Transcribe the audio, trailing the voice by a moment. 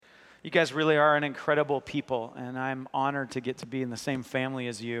You guys really are an incredible people, and I'm honored to get to be in the same family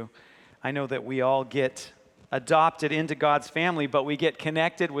as you. I know that we all get adopted into God's family, but we get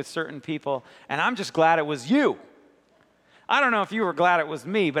connected with certain people, and I'm just glad it was you. I don't know if you were glad it was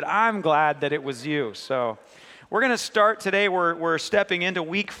me, but I'm glad that it was you. So we're going to start today. We're stepping into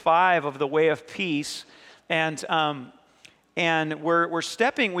week 5 of the Way of Peace, and we're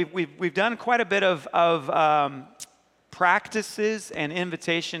stepping. We've done quite a bit of practices and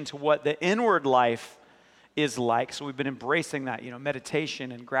invitation to what the inward life is like. So we've been embracing that,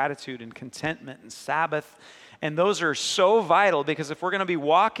 meditation and gratitude and contentment and Sabbath. And those are so vital because if we're going to be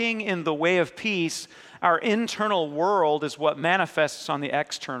walking in the way of peace, our internal world is what manifests on the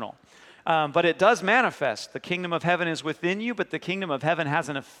external. But it does manifest. The kingdom of heaven is within you, but the kingdom of heaven has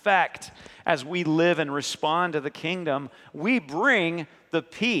an effect as we live and respond to the kingdom. We bring the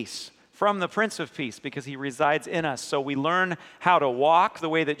peace from the Prince of Peace because he resides in us. So we learn how to walk the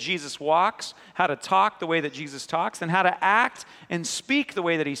way that Jesus walks, how to talk the way that Jesus talks, and how to act and speak the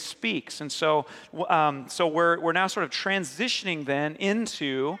way that he speaks. And so we're now sort of transitioning then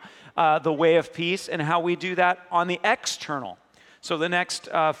into the way of peace and how we do that on the external. So the next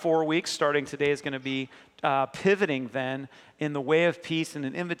 4 weeks, starting today, is going to be pivoting then in the way of peace and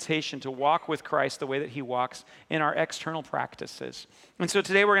an invitation to walk with Christ the way that he walks in our external practices. And so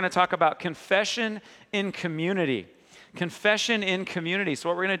today we're going to talk about confession in community. Confession in community. So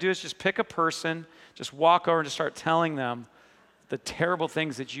what we're going to do is just pick a person, just walk over and just start telling them the terrible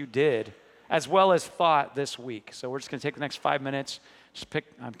things that you did, as well as thought this week. So we're just going to take the next 5 minutes.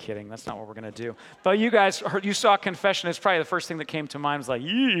 I'm kidding, that's not what we're going to do. But you guys, you saw confession. It's probably the first thing that came to mind was like,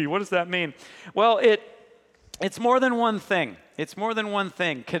 yee, what does that mean? Well, it's more than one thing. It's more than one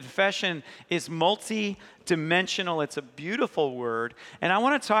thing. Confession is multi-dimensional. It's a beautiful word. And I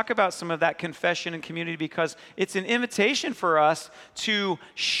want to talk about some of that confession in community because it's an invitation for us to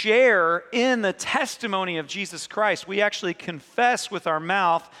share in the testimony of Jesus Christ. We actually confess with our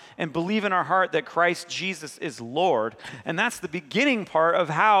mouth and believe in our heart that Christ Jesus is Lord. And that's the beginning part of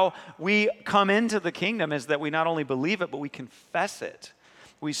how we come into the kingdom, is that we not only believe it, but we confess it.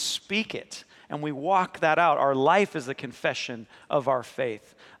 We speak it. And we walk that out. Our life is a confession of our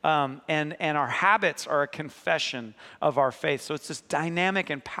faith. And our habits are a confession of our faith. So it's this dynamic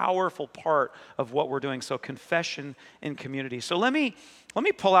and powerful part of what we're doing. So confession in community. So let me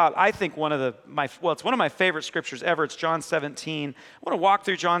pull out, I think, it's one of my favorite scriptures ever. It's John 17. I want to walk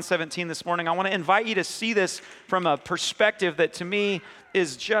through John 17 this morning. I want to invite you to see this from a perspective that to me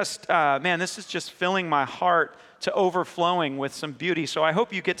is just, this is just filling my heart to overflowing with some beauty. So I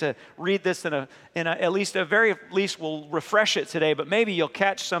hope you get to read this in at least we'll refresh it today, but maybe you'll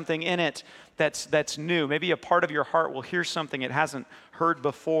catch something in it that's new. Maybe a part of your heart will hear something it hasn't heard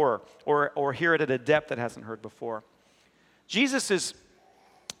before, or hear it at a depth it hasn't heard before. Jesus is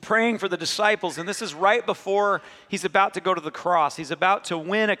praying for the disciples, and this is right before he's about to go to the cross. He's about to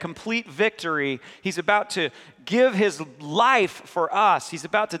win a complete victory. He's about to give his life for us. He's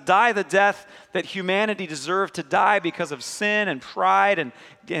about to die the death that humanity deserved to die because of sin and pride and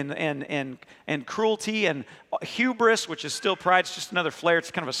cruelty and hubris, which is still pride. It's just another flair.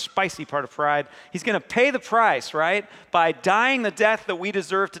 It's kind of a spicy part of pride. He's going to pay the price, right? By dying the death that we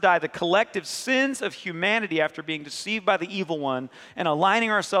deserve to die. The collective sins of humanity after being deceived by the evil one and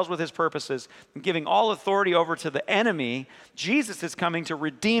aligning ourselves with his purposes and giving all authority over to the enemy. Jesus is coming to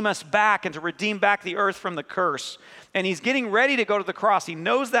redeem us back and to redeem back the earth from the curse. And he's getting ready to go to the cross. He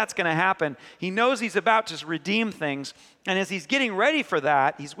knows that's going to happen. He knows he's about to redeem things. And as he's getting ready for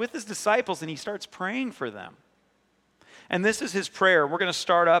that, he's with his disciples and he starts praying for them. And this is his prayer. We're going to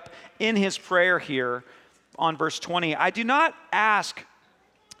start up in his prayer here on verse 20. I do not ask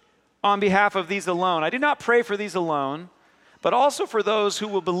on behalf of these alone. I do not pray for these alone, but also for those who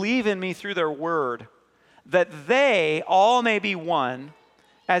will believe in me through their word, that they all may be one,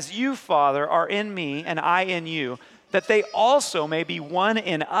 as you, Father, are in me and I in you, that they also may be one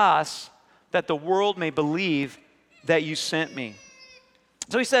in us, that the world may believe that you sent me.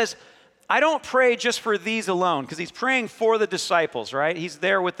 So he says, I don't pray just for these alone, because he's praying for the disciples, right? He's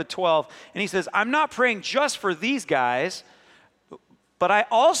there with the 12, and he says, I'm not praying just for these guys, but I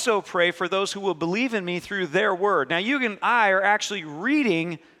also pray for those who will believe in me through their word. Now, you and I are actually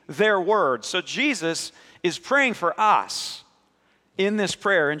reading their word. So Jesus is praying for us in this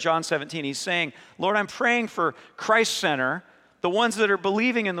prayer in John 17. He's saying, Lord, I'm praying for Christ Center, the ones that are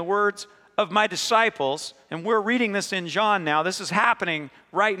believing in the words of my disciples, and we're reading this in John now. This is happening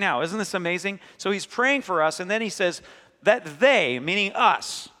right now. Isn't this amazing? So he's praying for us, and then he says that they, meaning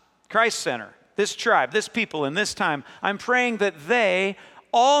us, Christ Center, this tribe, this people in this time, I'm praying that they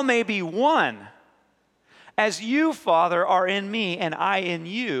all may be one, as you, Father, are in me and I in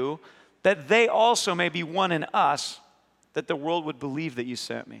you, that they also may be one in us, that the world would believe that you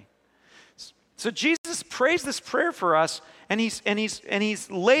sent me. So Jesus prays this prayer for us, and he's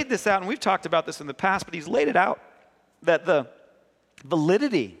laid this out, and we've talked about this in the past, but he's laid it out, that the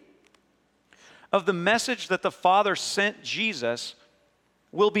validity of the message that the Father sent Jesus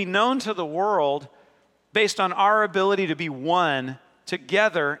will be known to the world based on our ability to be one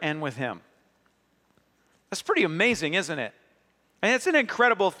together and with him. That's pretty amazing, isn't it? And it's an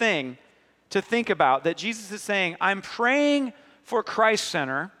incredible thing to think about, that Jesus is saying, I'm praying for Christ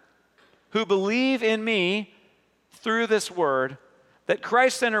Center who believe in me through this word, that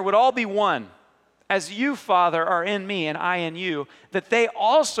Christ Center would all be one, as you, Father, are in me and I in you, that they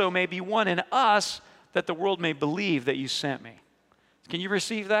also may be one in us, that the world may believe that you sent me. Can you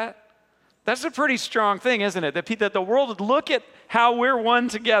receive that? That's a pretty strong thing, isn't it? That the world would look at how we're one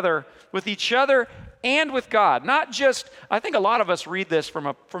together with each other and with God. Not just, I think a lot of us read this from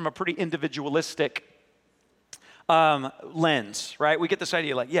a pretty individualistic lens, right? We get this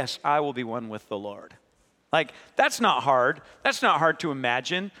idea like, yes, I will be one with the Lord. Like, that's not hard. That's not hard to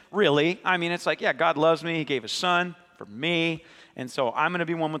imagine, really. I mean, it's like, yeah, God loves me. He gave his son for me. And so I'm going to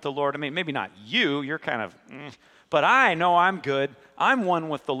be one with the Lord. I mean, maybe not you. You're kind of, but I know I'm good. I'm one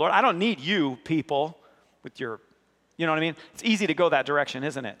with the Lord. I don't need you people with your, you know what I mean? It's easy to go that direction,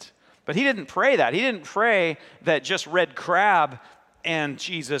 isn't it? But he didn't pray that. He didn't pray that just Red Crab and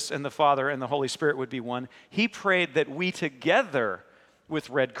Jesus and the Father and the Holy Spirit would be one. He prayed that we together with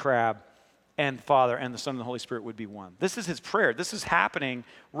Red Crab and Father and the Son and the Holy Spirit would be one. This is his prayer. This is happening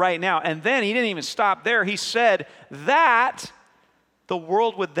right now. And then he didn't even stop there. He said that the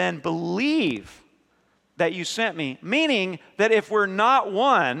world would then believe that you sent me, meaning that if we're not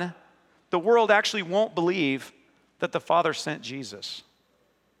one, the world actually won't believe that the Father sent Jesus.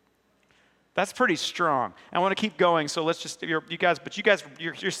 That's pretty strong. I want to keep going, so let's just, you guys,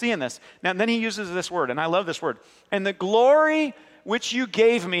 you're seeing this. Now, and then he uses this word, and I love this word. And the glory which you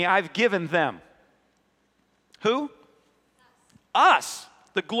gave me, I've given them. Who? Us.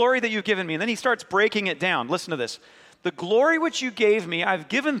 The glory that you've given me. And then he starts breaking it down. Listen to this. The glory which you gave me, I've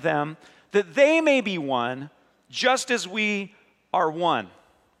given them, that they may be one, just as we are one.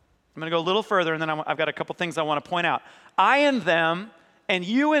 I'm going to go a little further, and then I've got a couple things I want to point out. I and them, and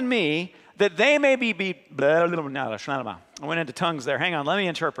you and me, that they may be I went into tongues there. Hang on, let me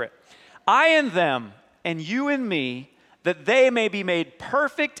interpret. I and them, and you and me, that they may be made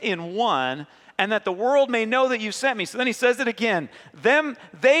perfect in one, and that the world may know that you sent me. So then he says it again.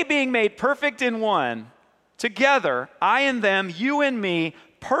 They being made perfect in one, together, I and them, you and me,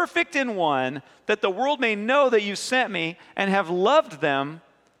 perfect in one, that the world may know that you sent me and have loved them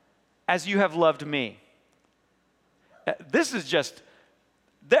as you have loved me. This is just,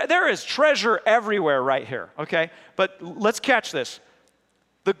 there is treasure everywhere right here, okay? But let's catch this.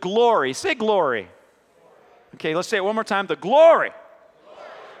 The glory, say glory. Okay, let's say it one more time. The glory.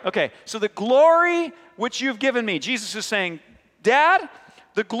 Okay, so the glory which you've given me. Jesus is saying, Dad,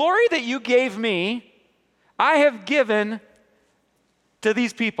 the glory that you gave me, I have given to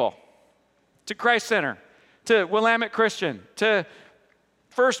these people, to Christ Center, to Willamette Christian, to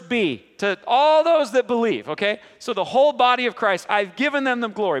First B, to all those that believe, okay? So the whole body of Christ, I've given them the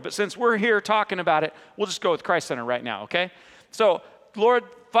glory. But since we're here talking about it, we'll just go with Christ Center right now, okay? So, Lord,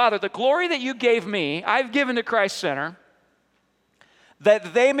 Father, the glory that you gave me, I've given to Christ Center,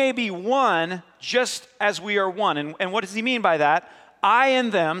 that they may be one just as we are one. And what does he mean by that? I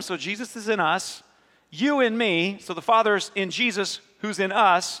and them, so Jesus is in us, you and me, so the Father's in Jesus who's in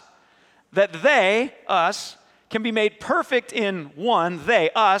us, that they, us, can be made perfect in one. They,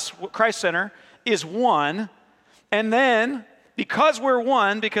 us, Christ Center, is one. And then, because we're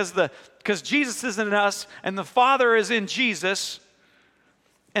one, because Jesus is in us and the Father is in Jesus,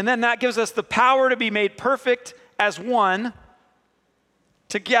 and then that gives us the power to be made perfect as one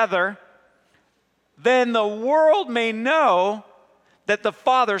together, then the world may know that the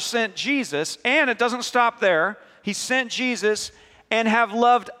Father sent Jesus, and it doesn't stop there. He sent Jesus and have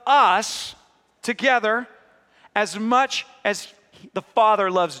loved us together as much as the Father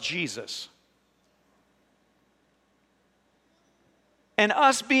loves Jesus. And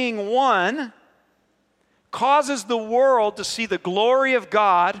us being one causes the world to see the glory of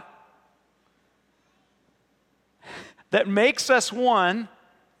God that makes us one,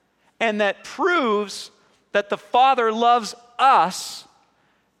 and that proves that the Father loves us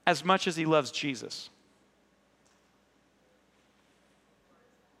as much as he loves Jesus.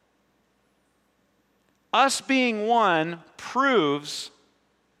 Us being one proves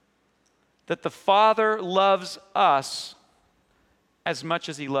that the Father loves us as much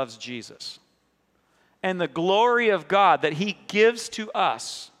as he loves Jesus. and the glory of God that he gives to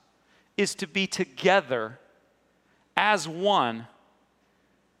us is to be together as one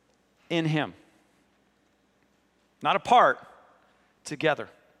in him. Not apart, together.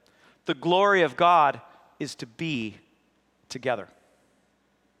 The glory of God is to be together.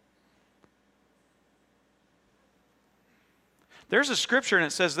 There's a scripture and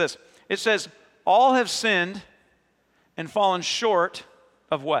it says this. It says, all have sinned and fallen short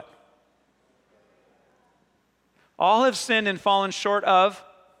of what? All have sinned and fallen short of?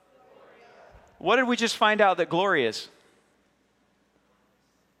 What did we just find out that glory is?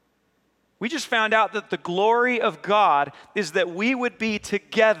 We just found out that the glory of God is that we would be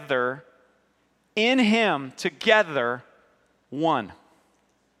together in him, together, one.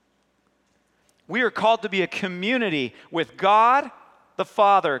 We are called to be a community with God the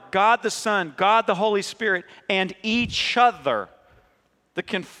Father, God the Son, God the Holy Spirit, and each other. The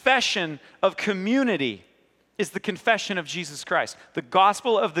confession of community is the confession of Jesus Christ. The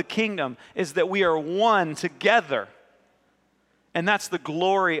gospel of the kingdom is that we are one together. And that's the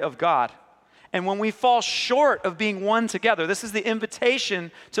glory of God. And when we fall short of being one together, this is the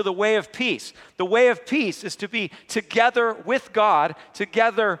invitation to the way of peace. The way of peace is to be together with God,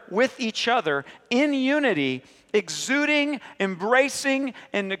 together with each other, in unity, exuding, embracing,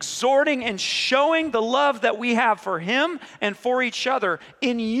 and exhorting, and showing the love that we have for him and for each other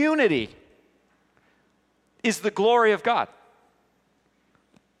in unity is the glory of God.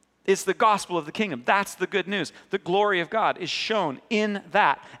 It's the gospel of the kingdom. That's the good news. The glory of God is shown in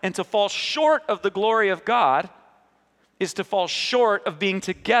that. And to fall short of the glory of God is to fall short of being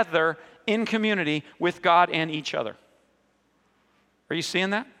together in community with God and each other. Are you seeing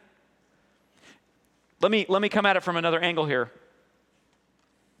that? Let me come at it from another angle here.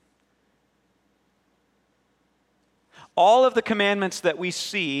 All of the commandments that we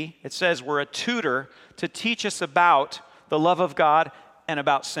see, it says we're a tutor to teach us about the love of God and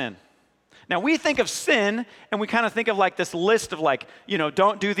about sin. Now we think of sin and we kind of think of like this list of like,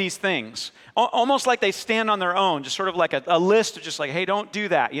 don't do these things. Almost like they stand on their own, just sort of like a list of just like, hey, don't do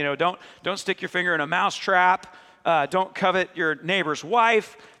that. Don't stick your finger in a mouse trap. Don't covet your neighbor's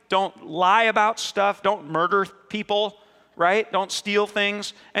wife. Don't lie about stuff. Don't murder people, right? Don't steal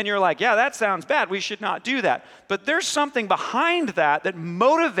things. And you're like, yeah, that sounds bad. We should not do that. But there's something behind that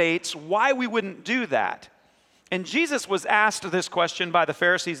motivates why we wouldn't do that. And Jesus was asked this question by the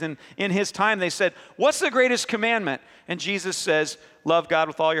Pharisees in his time. They said, what's the greatest commandment? And Jesus says, love God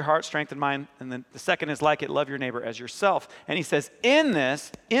with all your heart, strength, and mind. And then the second is like it, love your neighbor as yourself. And he says, in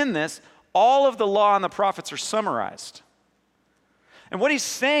this, all of the law and the prophets are summarized. And what he's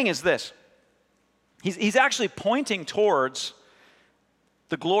saying is this. He's actually pointing towards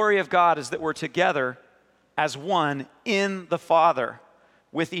the glory of God is that we're together as one in the Father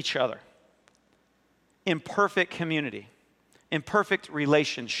with each other. In perfect community, in perfect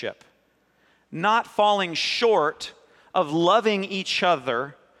relationship, not falling short of loving each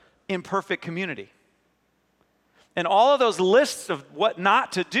other in perfect community. And all of those lists of what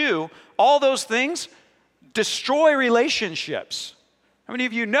not to do, all those things destroy relationships. How many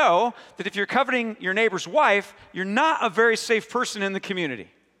of you know that if you're coveting your neighbor's wife, you're not a very safe person in the community?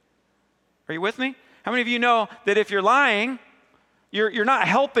 Are you with me? How many of you know that if you're lying, you're not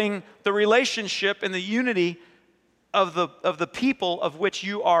helping the relationship and the unity of the people of which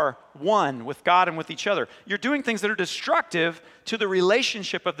you are one with God and with each other? You're doing things that are destructive to the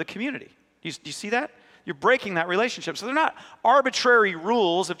relationship of the community. Do you see that? You're breaking that relationship. So they're not arbitrary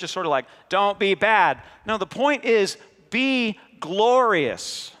rules of just sort of like, don't be bad. No, the point is, be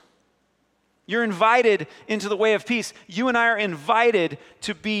glorious. You're invited into the way of peace. You and I are invited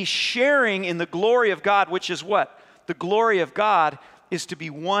to be sharing in the glory of God, which is what? The glory of God is to be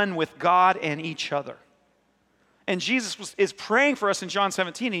one with God and each other. And Jesus is praying for us in John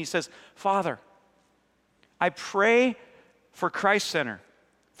 17, and he says, Father, I pray for Christ Center,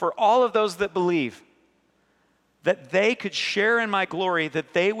 for all of those that believe, that they could share in my glory,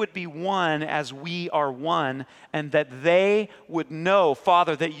 that they would be one as we are one, and that they would know,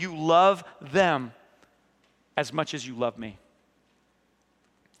 Father, that you love them as much as you love me.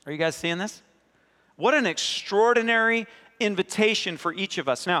 Are you guys seeing this? What an extraordinary invitation for each of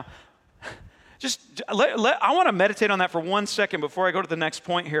us. Now, I want to meditate on that for 1 second before I go to the next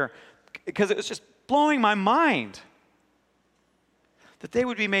point here, because it was just blowing my mind. That they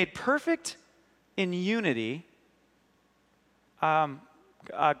would be made perfect in unity. Go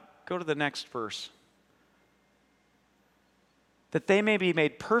to the next verse. That they may be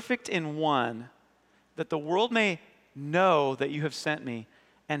made perfect in one, that the world may know that you have sent me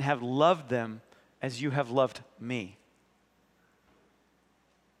and have loved them as you have loved me.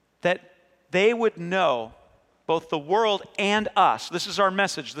 That they would know, both the world and us. This is our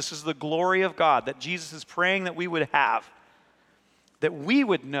message. This is the glory of God that Jesus is praying that we would have. That we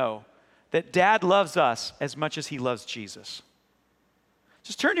would know that Dad loves us as much as he loves Jesus.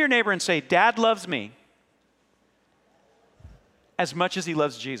 Just turn to your neighbor and say, Dad loves me as much as he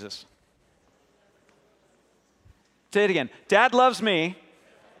loves Jesus. Say it again. Dad loves me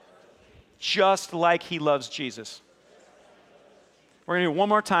just like he loves Jesus. We're going to do it one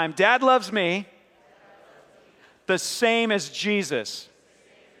more time. Dad loves me the same as Jesus.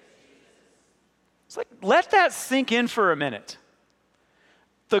 It's like, let that sink in for a minute.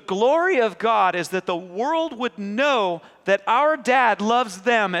 The glory of God is that the world would know that our dad loves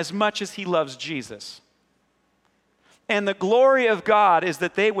them as much as he loves Jesus. And the glory of God is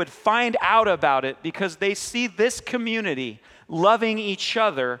that they would find out about it because they see this community loving each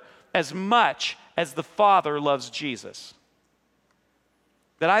other as much as the Father loves Jesus.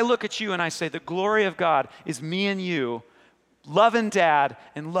 That I look at you and I say, the glory of God is me and you loving Dad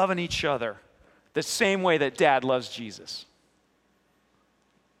and loving each other the same way that Dad loves Jesus.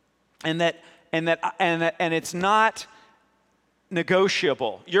 And it's not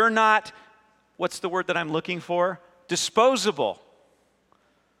negotiable. You're not, what's the word that I'm looking for? Disposable.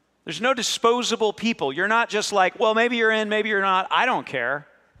 There's no disposable people. You're not just like, well, maybe you're in, maybe you're not. I don't care.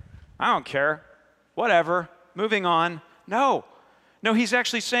 Whatever. Moving on. No, he's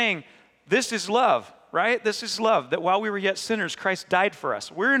actually saying, this is love, right? This is love, that while we were yet sinners, Christ died for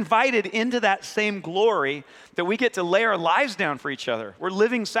us. We're invited into that same glory that we get to lay our lives down for each other. We're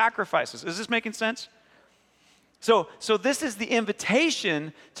living sacrifices. Is this making sense? So this is the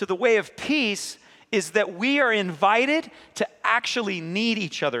invitation to the way of peace, is that we are invited to actually need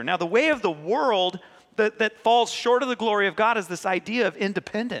each other. Now, the way of the world that falls short of the glory of God is this idea of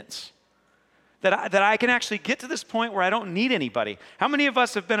independence. That I can actually get to this point where I don't need anybody. How many of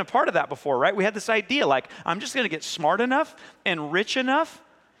us have been a part of that before, right? We had this idea like, I'm just going to get smart enough and rich enough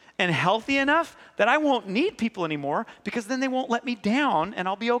and healthy enough that I won't need people anymore because then they won't let me down and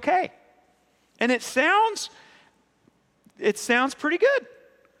I'll be okay. And it sounds pretty good.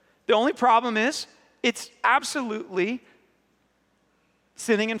 The only problem is it's absolutely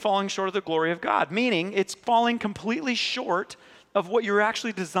sinning and falling short of the glory of God, meaning it's falling completely short of what you're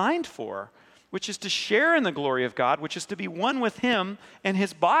actually designed for, which is to share in the glory of God, which is to be one with him and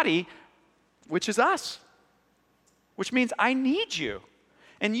his body, which is us. Which means I need you,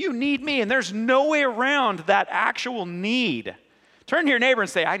 and you need me, and there's no way around that actual need. Turn to your neighbor and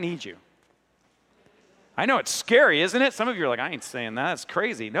say, I need you. I know it's scary, isn't it? Some of you are like, I ain't saying that. That's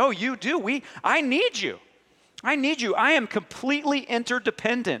crazy. No, you do. I need you. I need you. I am completely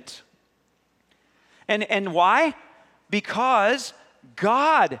interdependent. And why? Because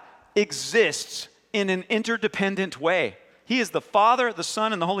God exists in an interdependent way. He is the Father, the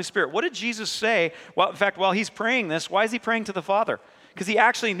Son, and the Holy Spirit. What did Jesus say? Well, in fact, while he's praying this, why is he praying to the Father? Because he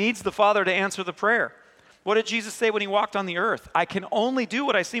actually needs the Father to answer the prayer. What did Jesus say when he walked on the earth? I can only do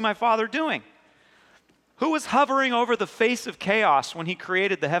what I see my Father doing. Who was hovering over the face of chaos when he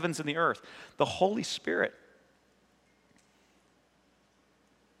created the heavens and the earth? The Holy Spirit.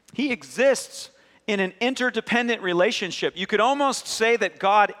 He exists in an interdependent relationship. You could almost say that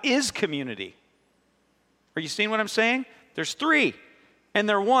God is community. Are you seeing what I'm saying? There's three, and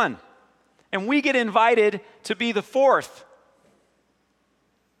they're one. And we get invited to be the fourth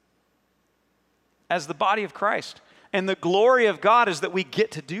as the body of Christ. And the glory of God is that we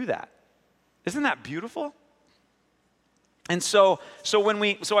get to do that. Isn't that beautiful? And so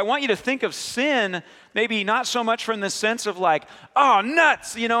I want you to think of sin, maybe not so much from the sense of like, oh,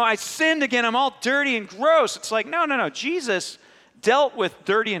 nuts, I sinned again, I'm all dirty and gross. It's like, no. Jesus dealt with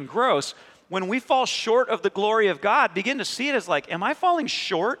dirty and gross. When we fall short of the glory of God, begin to see it as like, am I falling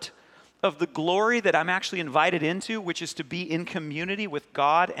short of the glory that I'm actually invited into, which is to be in community with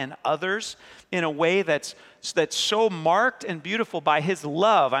God and others in a way that's so marked and beautiful by his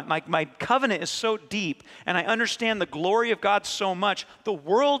love. My covenant is so deep, and I understand the glory of God so much. The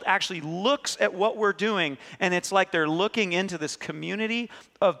world actually looks at what we're doing, and it's like they're looking into this community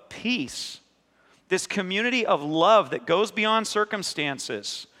of peace, this community of love that goes beyond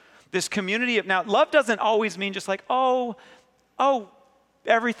circumstances, this community of, now, love doesn't always mean just like, oh,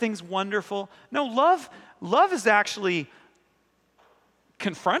 everything's wonderful. No, love is actually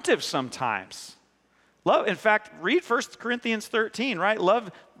confrontive sometimes. Love, in fact, read 1 Corinthians 13, right?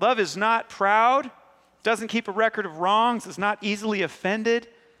 Love is not proud, doesn't keep a record of wrongs, is not easily offended,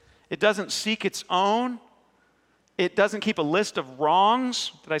 it doesn't seek its own, it doesn't keep a list of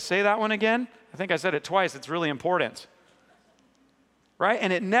wrongs. Did I say that one again? I think I said it twice. It's really important. right?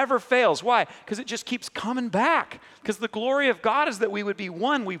 And it never fails. Why? Because it just keeps coming back. Because the glory of God is that we would be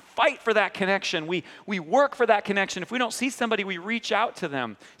one. We fight for that connection. We work for that connection. If we don't see somebody, we reach out to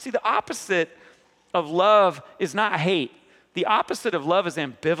them. See, the opposite of love is not hate. The opposite of love is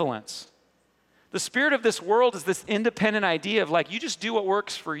ambivalence. The spirit of this world is this independent idea of like, you just do what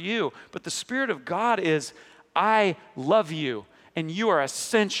works for you. But the spirit of God is, I love you, and you are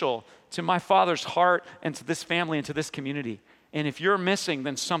essential to my Father's heart and to this family and to this community. And if you're missing,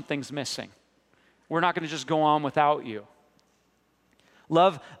 then something's missing. We're not going to just go on without you.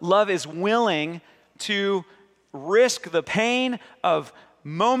 Love is willing to risk the pain of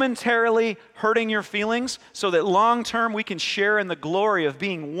momentarily hurting your feelings so that long term we can share in the glory of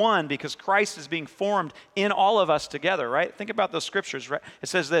being one because Christ is being formed in all of us together, right? Think about those scriptures, right? It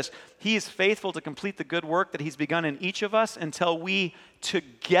says this, He is faithful to complete the good work that He's begun in each of us until we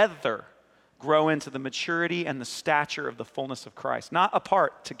together grow into the maturity and the stature of the fullness of Christ. Not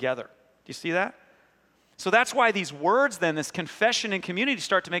apart, together. Do you see that? So that's why these words then, this confession and community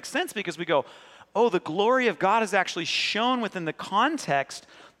start to make sense because we go, oh, the glory of God is actually shown within the context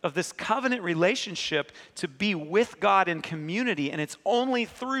of this covenant relationship to be with God in community. And it's only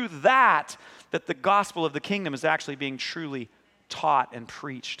through that that the gospel of the kingdom is actually being truly taught and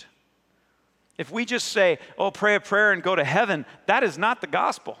preached. If we just say, oh, pray a prayer and go to heaven, that is not the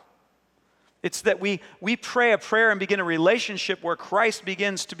gospel. It's that we pray a prayer and begin a relationship where Christ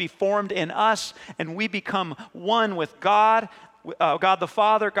begins to be formed in us and we become one with God, God the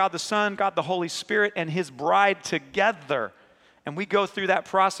Father, God the Son, God the Holy Spirit, and His bride together. And we go through that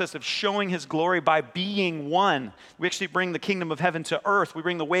process of showing His glory by being one. We actually bring the kingdom of heaven to earth. We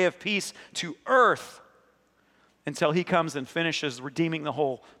bring the way of peace to earth until He comes and finishes redeeming the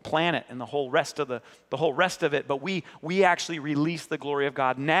whole planet and the whole rest of it. But we actually release the glory of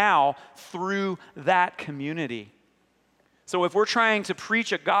God now through that community. So if we're trying to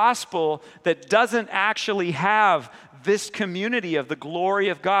preach a gospel that doesn't actually have this community of the glory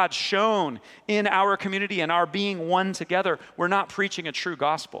of God shown in our community and our being one together, we're not preaching a true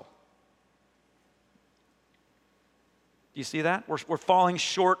gospel. Do you see that? We're falling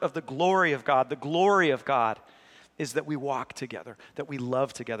short of the glory of God. The glory of God is that we walk together, that we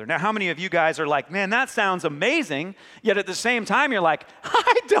love together. Now, how many of you guys are like, man, that sounds amazing, yet at the same time, you're like,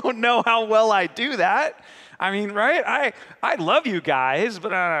 I don't know how well I do that. I mean, right? I love you guys,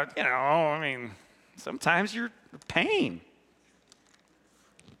 but, sometimes you're pain,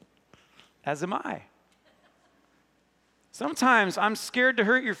 as am I. Sometimes I'm scared to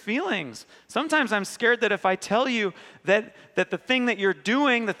hurt your feelings. Sometimes I'm scared that if I tell you that the thing that you're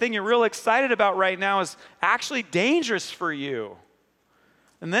doing, the thing you're real excited about right now is actually dangerous for you.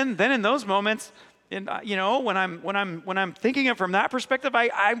 And then in those moments, when I'm thinking it from that perspective,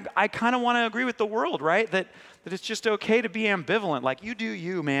 I kind of want to agree with the world, right? That it's just okay to be ambivalent. Like, you do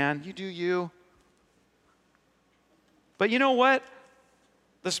you, man. You do you. But you know what?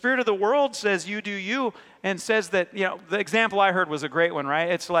 The spirit of the world says you do you and says that, the example I heard was a great one, right?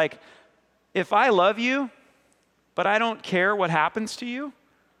 It's like, if I love you, but I don't care what happens to you,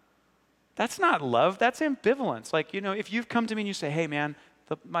 that's not love, that's ambivalence. Like, if you've come to me and you say, hey man,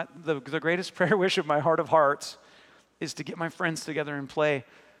 the greatest prayer wish of my heart of hearts is to get my friends together and play,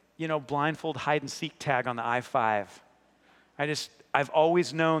 blindfold hide and seek tag on the I-5. I've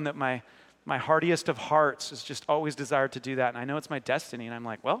always known that my heartiest of hearts has just always desired to do that. And I know it's my destiny. And I'm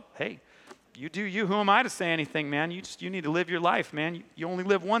like, well, hey, you do you. Who am I to say anything, man? You need to live your life, man. You only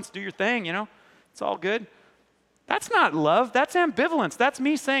live once. Do your thing, It's all good. That's not love. That's ambivalence. That's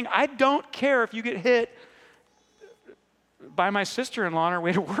me saying, I don't care if you get hit by my sister-in-law on her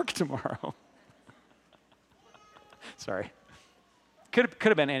way to work tomorrow. Sorry. Could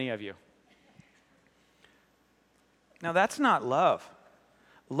have been any of you. Now, that's not love.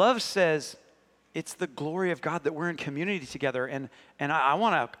 Love says it's the glory of God that we're in community together. And I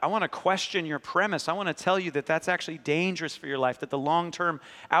want to question your premise. I want to tell you that that's actually dangerous for your life, that the long-term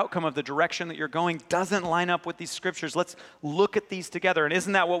outcome of the direction that you're going doesn't line up with these scriptures. Let's look at these together. And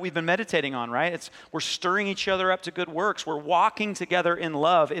isn't that what we've been meditating on, right? We're stirring each other up to good works. We're walking together in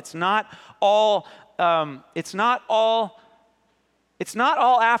love. It's not all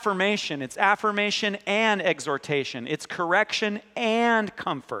affirmation. It's affirmation and exhortation. It's correction and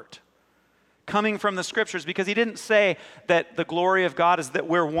comfort coming from the scriptures, because he didn't say that the glory of God is that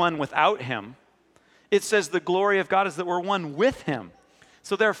we're one without him. It says the glory of God is that we're one with him.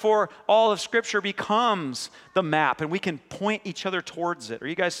 So therefore, all of scripture becomes the map, and we can point each other towards it. Are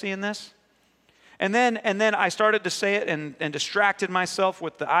you guys seeing this? And then I started to say it and distracted myself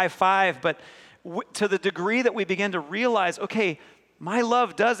with the I-5, but to the degree that we begin to realize, okay, my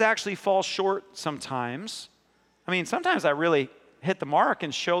love does actually fall short sometimes. I mean, sometimes I really hit the mark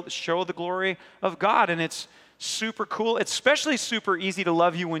and show the glory of God. And it's super cool. It's especially super easy to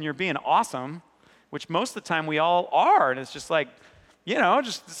love you when you're being awesome, which most of the time we all are. And it's just like,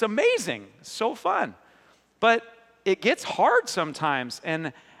 just it's amazing. It's so fun. But it gets hard sometimes,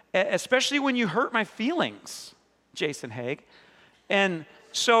 and especially when you hurt my feelings, Jason Haig. And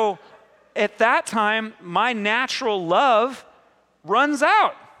so at that time, my natural love runs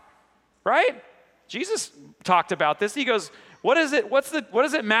out, right? Jesus talked about this. He goes, what does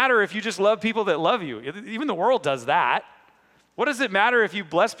it matter if you just love people that love you? Even the world does that. What does it matter if you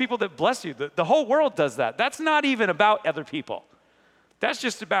bless people that bless you? The whole world does that. That's not even about other people. That's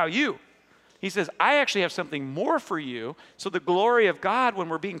just about you. He says, I actually have something more for you. So the glory of God, when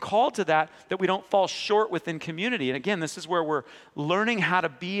we're being called to that we don't fall short within community. And again, this is where we're learning how to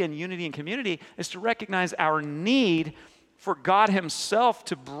be in unity and community, is to recognize our need for God himself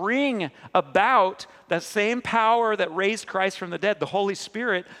to bring about that same power that raised Christ from the dead, the Holy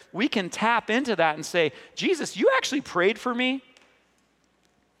Spirit. We can tap into that and say, Jesus, you actually prayed for me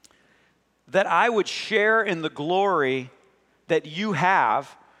that I would share in the glory that you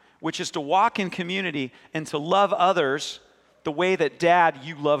have, which is to walk in community and to love others the way that, Dad,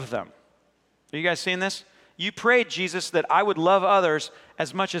 you love them. Are you guys seeing this? You prayed, Jesus, that I would love others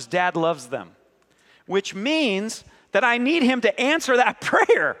as much as Dad loves them, which means that I need him to answer that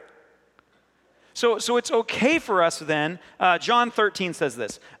prayer. So it's okay for us then. John 13 says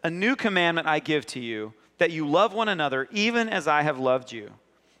this, a new commandment I give to you, that you love one another even as I have loved you,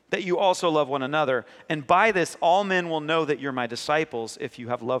 that you also love one another. And by this, all men will know that you're my disciples if you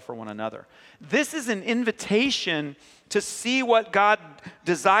have love for one another. This is an invitation to see what God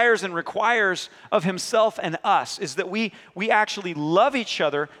desires and requires of himself and us, is that we actually love each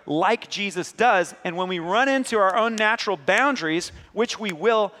other like Jesus does. And when we run into our own natural boundaries, which we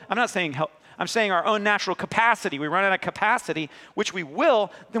will, I'm saying our own natural capacity, we run out of capacity, which we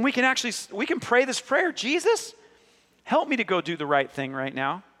will, then we can pray this prayer. Jesus, help me to go do the right thing right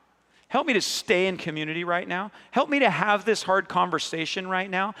now. Help me to stay in community right now. Help me to have this hard conversation right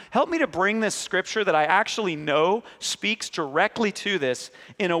now. Help me to bring this scripture that I actually know speaks directly to this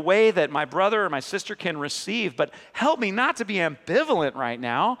in a way that my brother or my sister can receive. But help me not to be ambivalent right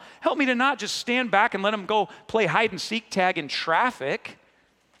now. Help me to not just stand back and let them go play hide and seek tag in traffic.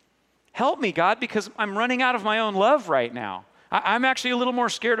 Help me, God, because I'm running out of my own love right now. I'm actually a little more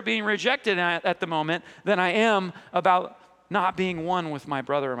scared of being rejected at the moment than I am about not being one with my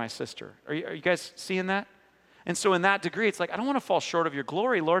brother or my sister. Are you guys seeing that? And so in that degree, it's like, I don't want to fall short of your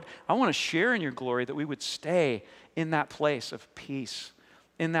glory, Lord. I want to share in your glory, that we would stay in that place of peace,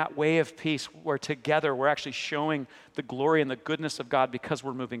 in that way of peace where together we're actually showing the glory and the goodness of God because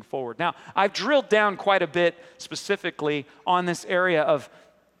we're moving forward. Now, I've drilled down quite a bit specifically on this area of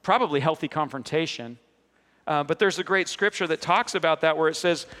probably healthy confrontation. But there's a great scripture that talks about that, where it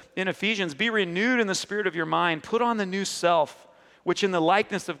says in Ephesians, be renewed in the spirit of your mind, put on the new self, which in the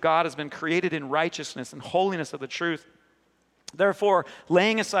likeness of God has been created in righteousness and holiness of the truth. Therefore,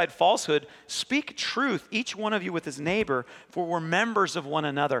 laying aside falsehood, speak truth, each one of you with his neighbor, for we're members of one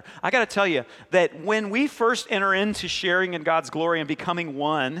another. I got to tell you that when we first enter into sharing in God's glory and becoming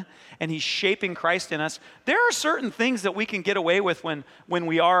one, and he's shaping Christ in us, there are certain things that we can get away with when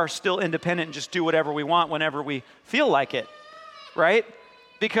we are still independent and just do whatever we want whenever we feel like it, right?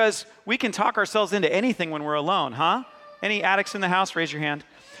 Because we can talk ourselves into anything when we're alone, huh? Any addicts in the house, raise your hand.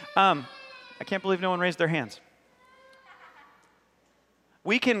 I can't believe no one raised their hands.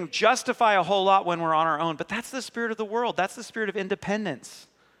 We can justify a whole lot when we're on our own, but that's the spirit of the world. That's the spirit of independence.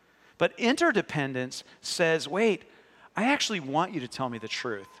 But interdependence says, wait, I actually want you to tell me the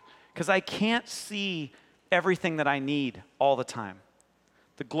truth because I can't see everything that I need all the time.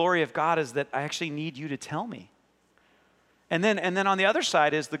 The glory of God is that I actually need you to tell me. And then on the other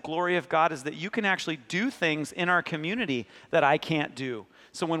side is the glory of God is that you can actually do things in our community that I can't do.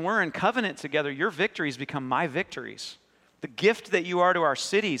 So when we're in covenant together, your victories become my victories. The gift that you are to our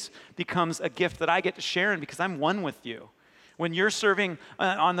cities becomes a gift that I get to share in because I'm one with you. When you're serving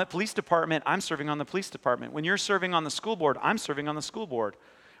on the police department, I'm serving on the police department. When you're serving on the school board, I'm serving on the school board.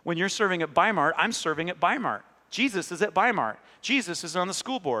 When you're serving at Bi-Mart, I'm serving at Bi-Mart. Jesus is at Bi-Mart. Jesus is on the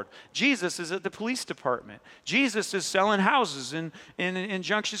school board. Jesus is at the police department. Jesus is selling houses in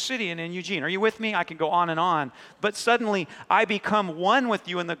Junction City and in Eugene. Are you with me? I can go on and on. But suddenly, I become one with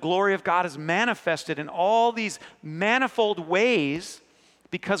you, and the glory of God is manifested in all these manifold ways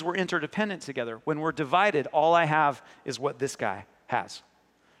because we're interdependent together. When we're divided, all I have is what this guy has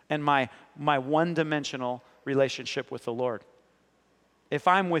and my one-dimensional relationship with the Lord. If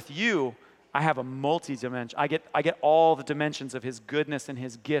I'm with you, I have a multi-dimension. I get all the dimensions of his goodness and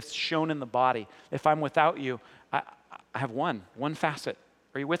his gifts shown in the body. If I'm without you, I have one facet.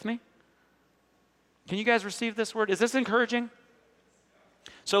 Are you with me? Can you guys receive this word? Is this encouraging?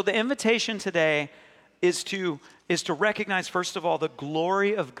 So the invitation today is to recognize, first of all, the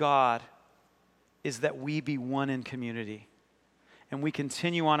glory of God is that we be one in community. And we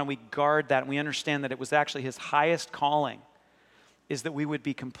continue on and we guard that, and we understand that it was actually his highest calling, is that we would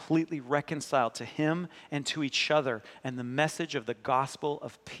be completely reconciled to him and to each other. And the message of the gospel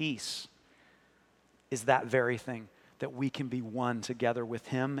of peace is that very thing, that we can be one together with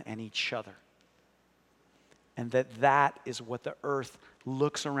him and each other. And that is what the earth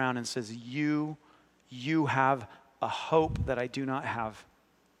looks around and says, you have a hope that I do not have.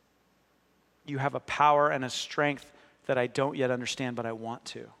 You have a power and a strength that I don't yet understand, but I want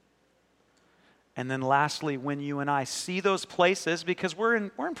to. And then lastly, when you and I see those places, because we're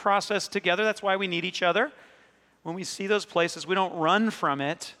in process together, that's why we need each other. When we see those places, we don't run from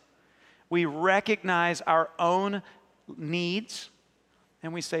it. We recognize our own needs,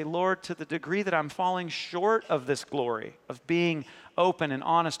 and we say, Lord, to the degree that I'm falling short of this glory, of being open and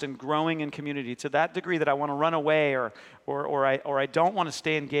honest and growing in community, to that degree that I want to run away or I don't want to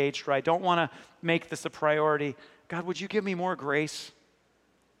stay engaged, or I don't want to make this a priority, God, would you give me more grace?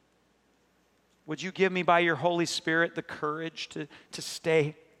 Would you give me by your Holy Spirit the courage to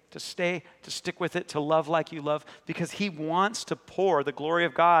stick with it, to love like you love? Because he wants to pour, the glory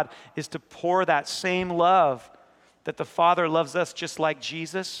of God is to pour that same love that the Father loves us just like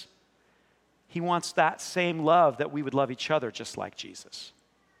Jesus. He wants that same love, that we would love each other just like Jesus.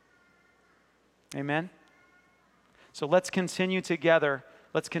 Amen? So let's continue together.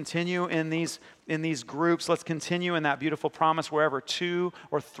 Let's continue in these groups. Let's continue in that beautiful promise, wherever 2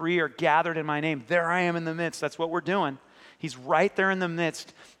 or 3 are gathered in my name, there I am in the midst. That's what we're doing. He's right there in the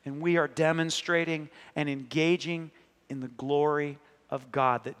midst, and we are demonstrating and engaging in the glory of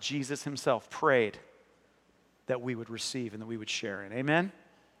God that Jesus himself prayed that we would receive and that we would share in. Amen?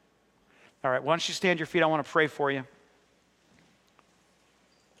 All right, why don't you stand your feet? I want to pray for you.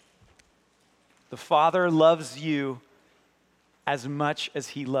 The Father loves you as much as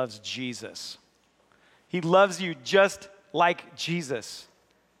he loves Jesus. He loves you just like Jesus.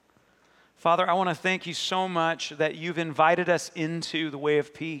 Father, I want to thank you so much that you've invited us into the way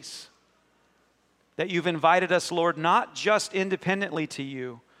of peace. That you've invited us, Lord, not just independently to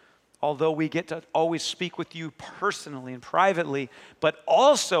you, although we get to always speak with you personally and privately, but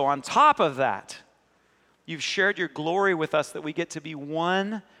also on top of that, you've shared your glory with us, that we get to be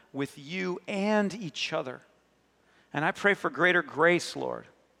one with you and each other. And I pray for greater grace, Lord,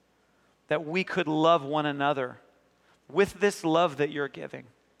 that we could love one another with this love that you're giving.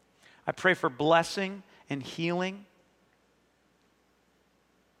 I pray for blessing and healing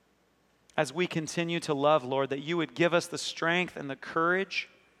as we continue to love, Lord, that you would give us the strength and the courage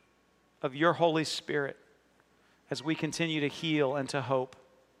of your Holy Spirit as we continue to heal and to hope,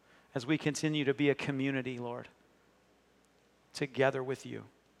 as we continue to be a community, Lord, together with you,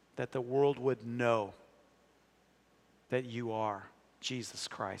 that the world would know that you are Jesus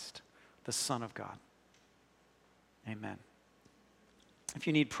Christ, the Son of God. Amen. If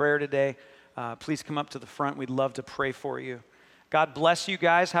you need prayer today, please come up to the front. We'd love to pray for you. God bless you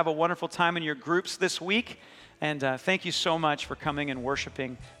guys. Have a wonderful time in your groups this week. And thank you so much for coming and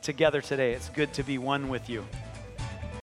worshiping together today. It's good to be one with you.